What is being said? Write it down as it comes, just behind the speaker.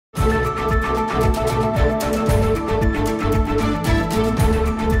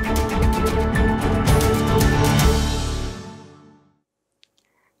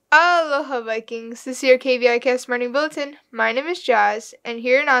Hello Vikings, this is your KVIKS Morning Bulletin. My name is Jazz, and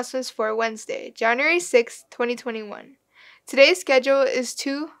here are announcements for Wednesday, January 6, 2021. Today's schedule is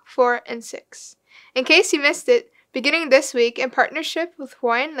 2, 4, and 6. In case you missed it, beginning this week in partnership with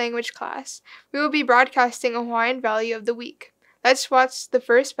Hawaiian language class, we will be broadcasting a Hawaiian value of the week. Let's watch the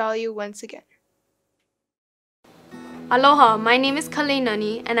first value once again. Aloha, my name is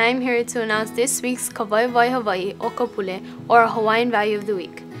Kaleinani, and I am here to announce this week's Kawaiwai Hawaii o Kapule, or Hawaiian value of the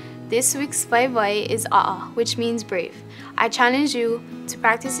week. This week's waiwai is a'a, which means brave. I challenge you to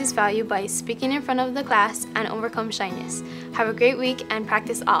practice this value by speaking in front of the class and overcome shyness. Have a great week and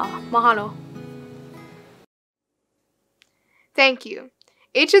practice a'a. Mahalo. Thank you.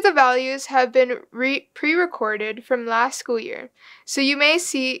 Each of the values have been pre-recorded from last school year, so you may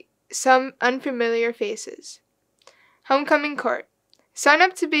see some unfamiliar faces. Homecoming Court. Sign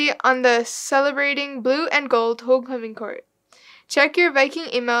up to be on the Celebrating Blue and Gold Homecoming Court. Check your Viking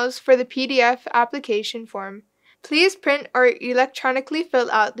emails for the PDF application form. Please print or electronically fill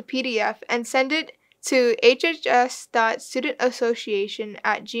out the PDF and send it to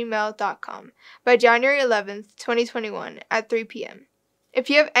hhs.studentassociation@gmail.com by January 11th, 2021 at 3 p.m. If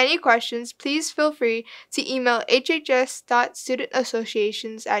you have any questions, please feel free to email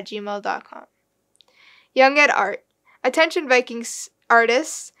hhs.studentassociations@gmail.com. Young at Art. Attention Vikings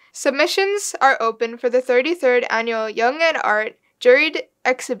artists, submissions are open for the 33rd Annual Young at Art Juried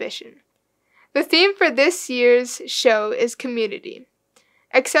Exhibition. The theme for this year's show is community.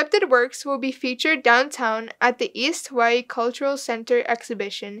 Accepted works will be featured downtown at the East Hawaii Cultural Center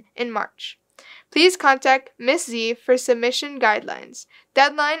exhibition in March. Please contact Ms. Z for submission guidelines.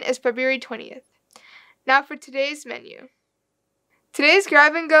 Deadline is February 20th. Now for today's menu. Today's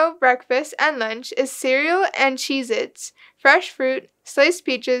grab-and-go breakfast and lunch is cereal and Cheez-Its, fresh fruit, sliced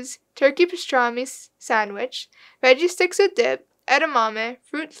peaches, turkey pastrami sandwich, veggie sticks with dip, edamame,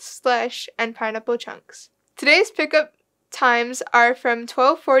 fruit slush, and pineapple chunks. Today's pickup times are from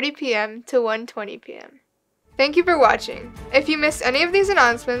 12:40 p.m. to 1:20 p.m. Thank you for watching. If you missed any of these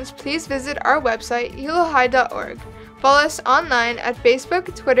announcements, please visit our website, hilo-waiakea.org. Follow us online at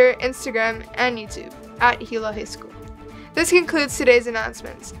Facebook, Twitter, Instagram, and YouTube at Hilo High School. This concludes today's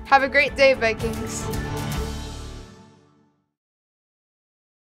announcements. Have a great day, Vikings!